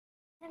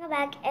Welcome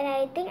back, and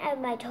I think I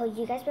might told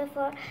you guys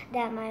before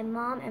that my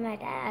mom and my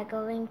dad are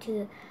going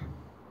to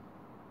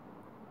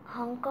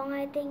Hong Kong,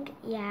 I think.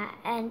 Yeah,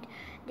 and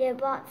they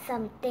bought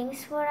some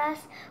things for us,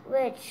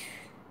 which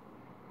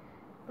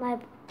my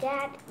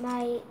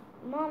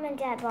mom and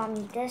dad bought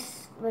me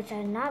this, which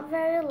I not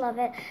very love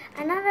it.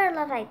 I not very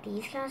love like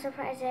these kind of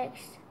surprise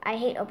eggs. I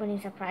hate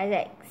opening surprise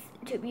eggs,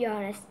 to be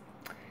honest,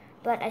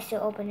 but I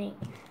still opening.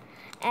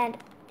 And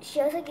she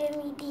also gave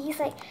me these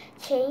like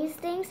chains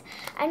things.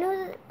 I know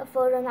that a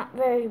photo not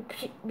very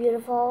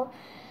beautiful,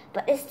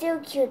 but it's still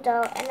cute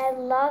though. And I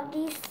love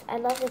these. I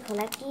love to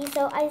collect these,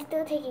 so I'm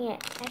still taking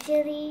it.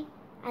 Actually,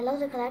 I love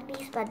to collect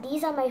these, but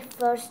these are my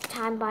first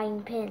time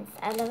buying pins.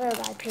 I never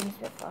buy pins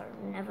before,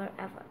 never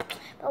ever.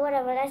 But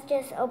whatever. Let's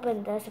just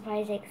open the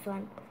surprise eggs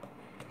one.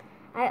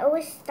 I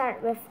always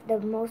start with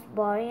the most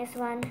boringest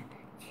one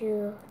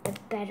to the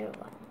better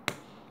one.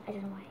 I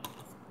don't know why.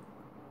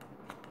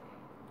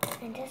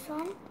 And this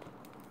one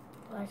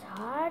was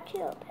hard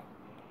to open.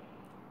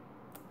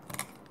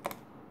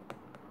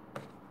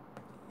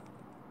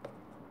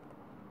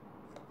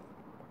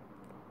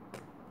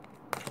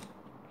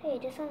 Hey,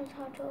 this one is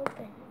hard to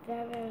open.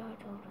 Very, very hard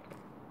to open.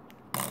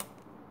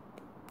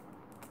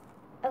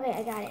 Okay,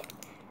 I got it.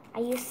 I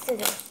used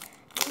scissors.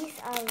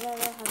 These are very,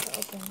 very hard to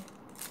open.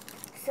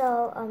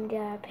 So, they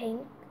are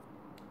pink,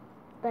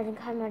 but in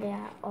camera they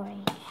are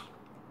orange.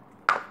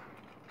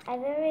 I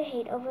very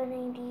hate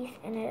opening these,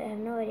 and I have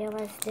no idea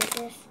what this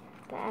is,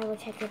 but I will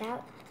check it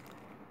out.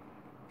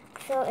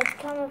 So it's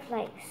kind of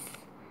like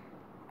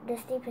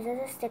Disney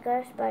princesses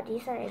stickers, but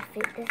these are like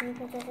fake Disney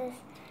princesses.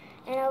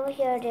 And over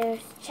here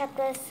there's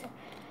checklists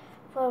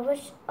for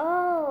which,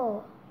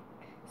 oh,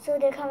 so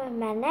they come with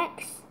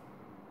magnets,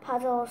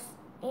 puzzles,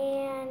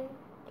 and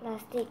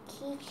plastic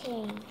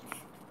keychains.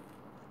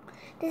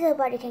 This is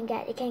what you can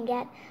get. You can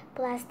get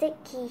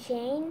plastic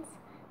keychains,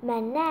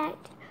 magnet,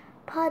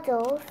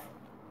 puzzles,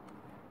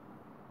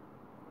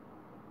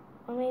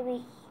 or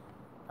maybe,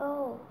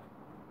 oh,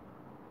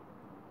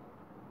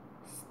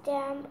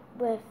 stamp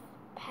with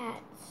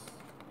pads.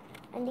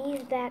 And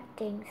these back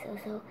things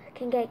also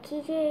can get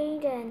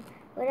keychains and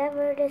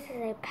whatever. This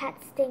is a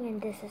pads thing,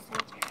 and this is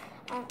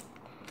like,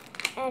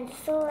 and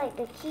so like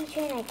the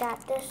keychain, I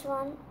got this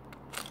one.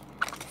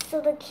 So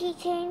the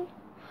keychain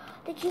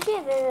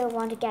I really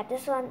want to get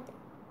this one.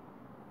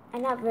 I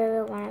not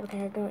really want it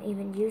because I don't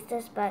even use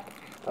this, but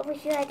over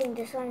here I think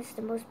this one is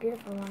the most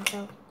beautiful one,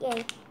 so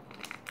yay.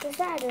 This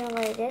one I don't know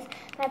what it is,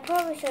 but I'm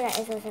probably sure that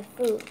it was a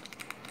food.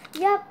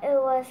 Yup, it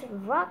was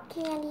rock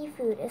candy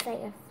food. It's like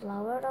a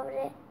flower over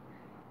it.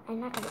 I'm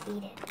not gonna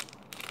eat it.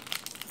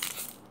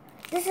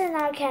 This is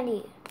another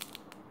candy.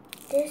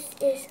 This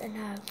is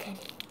another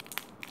candy.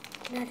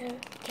 Another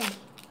candy.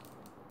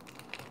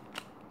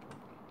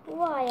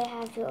 Why I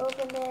have to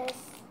open this?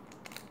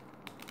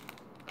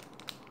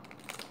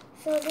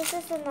 So this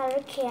is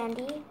another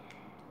candy.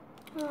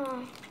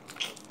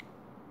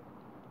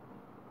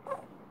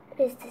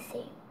 It's the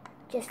same,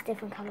 just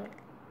different color.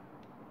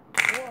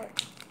 Whoa.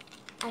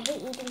 I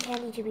hate eating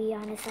candy, to be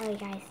honest. Sorry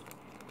guys.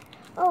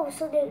 Oh,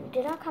 so they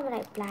do not come in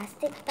like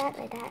plastic bag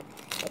like that.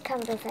 It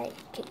comes with like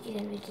you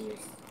can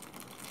reuse.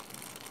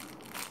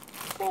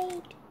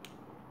 Great.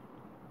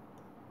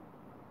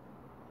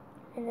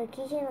 And the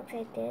keychain looks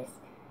like this.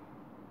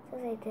 So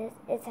like this.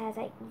 It has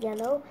like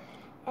yellow,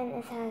 and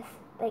it has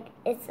like,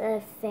 it's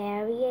a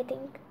fairy, I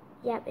think.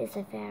 Yep, it's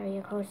a fairy,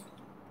 of course.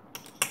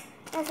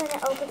 That's when I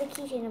open the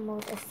keychain, the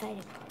most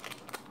exciting part.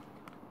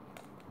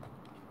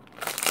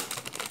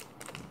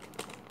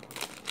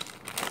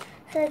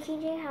 So the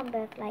keychain comes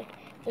with like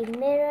a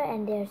mirror,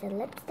 and there's a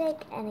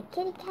lipstick, and a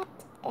kitty cat,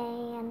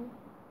 and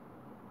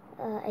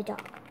a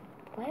dog.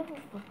 Why would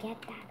I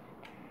forget that?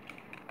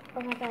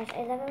 Oh my gosh,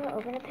 I never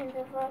opened a pin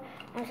before.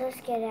 I'm so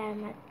scared that I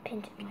might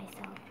pinch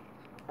myself.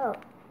 Oh,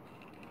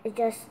 it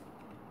just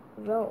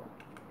rolled,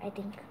 I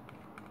think.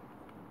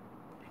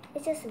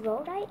 It's just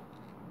roll, right?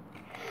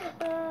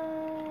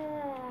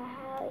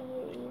 How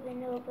you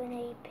even open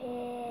a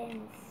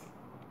pins?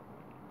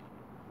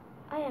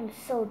 I am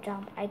so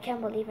dumb. I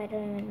can't believe I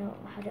don't even know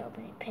how to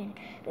open a pin.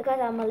 Because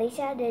in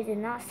Malaysia, they do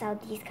not sell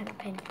these kind of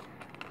pins.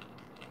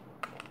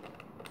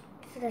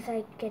 So that's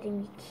like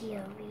getting me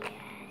curious.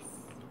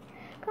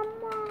 Come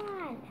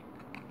on.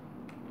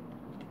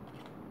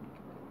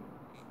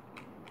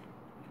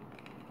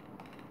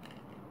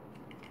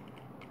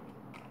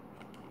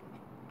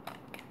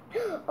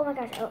 Oh my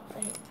gosh, oh,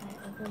 wait,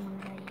 I opened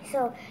one already.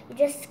 So, you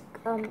just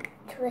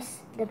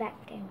twist the back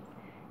thing.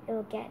 It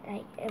will get,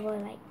 like, it will,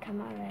 like,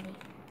 come out already.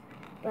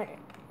 But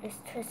this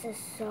twist is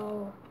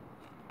so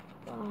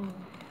long.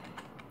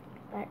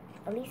 But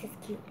at least it's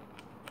cute.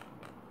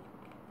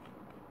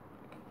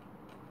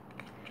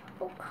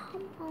 Oh,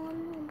 come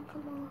on,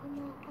 come on, come on, come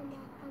on, come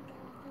on, come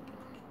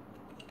on.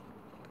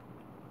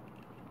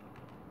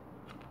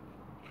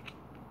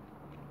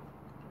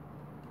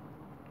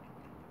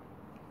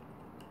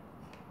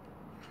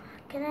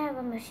 Can I have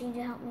a machine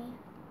to help me?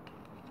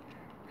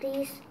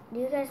 Please, do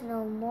you guys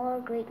know more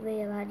great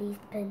way about these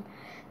pins?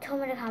 Tell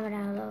me in the comment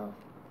down below.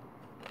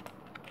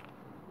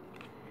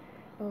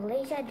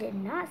 Malaysia did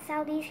not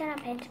sell these kind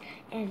of pens,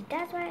 and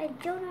that's why I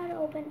don't know how to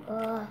open.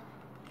 Ugh.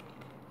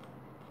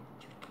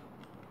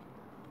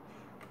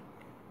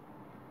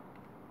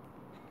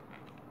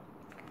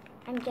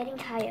 I'm getting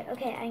tired.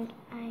 Okay,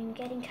 I'm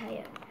getting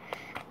tired.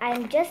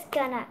 I'm just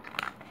gonna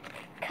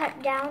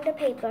cut down the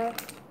paper.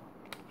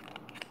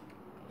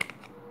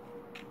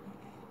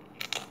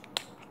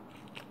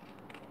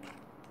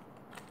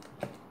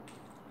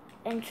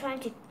 And trying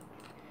to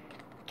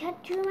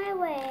cut through my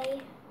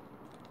way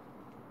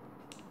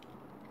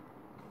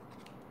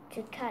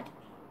to cut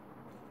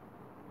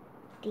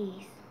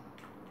these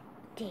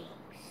things.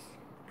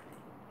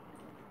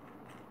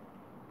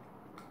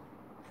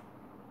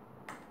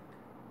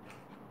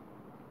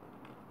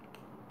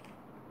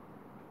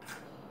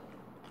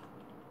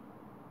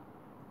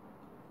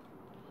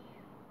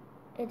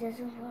 It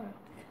doesn't work.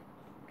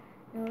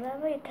 No,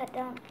 whenever you cut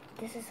down,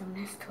 this is a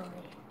mess totally.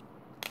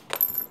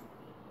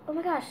 Oh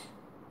my gosh.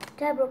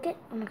 Did I broke it?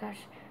 Oh my gosh.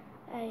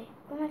 Oh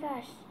my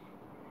gosh.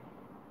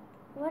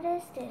 What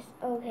is this?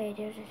 Okay,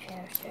 there's a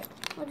chair strip.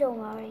 Oh, don't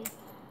worry.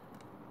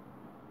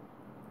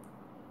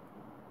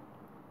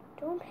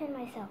 Don't pin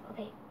myself.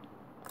 Okay.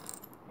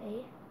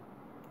 Okay.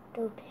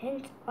 The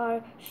pins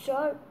are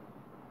sharp.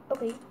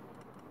 Okay.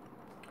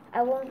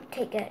 I won't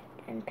take it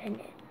and pin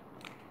it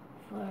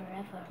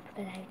forever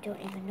because I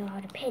don't even know how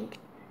to pin.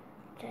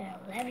 It's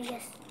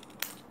hilarious.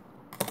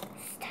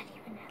 Is that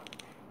even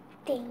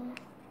a thing?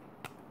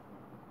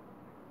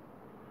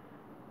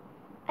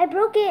 I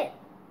broke it!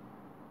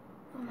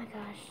 Oh my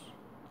gosh.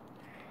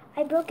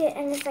 I broke it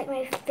and it's like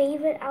my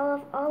favorite out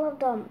of all of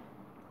them.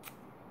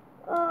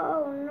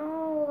 Oh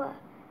no.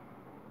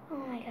 Oh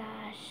my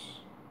gosh.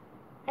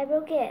 I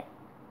broke it.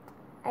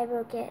 I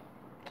broke it.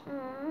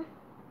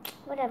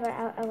 Whatever,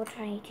 I will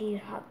try to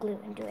use hot glue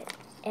and do it.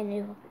 And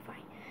it will be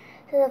fine.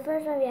 So the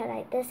first one we had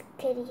like this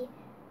kitty.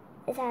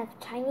 It has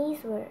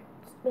Chinese words.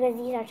 Because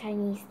these are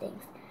Chinese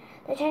things.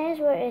 The Chinese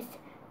word is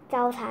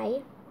Zhao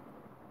Cai.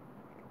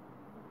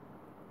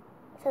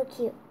 So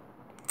cute.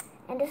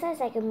 And this one is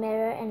like a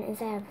mirror and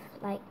inside have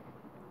like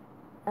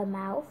a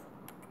mouth.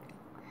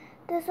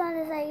 This one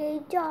is like a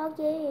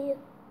doggy.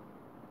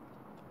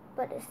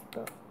 But it's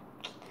cool.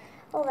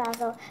 Oh wow,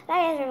 so like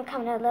guys, remember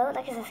comment down below,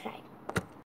 like and subscribe.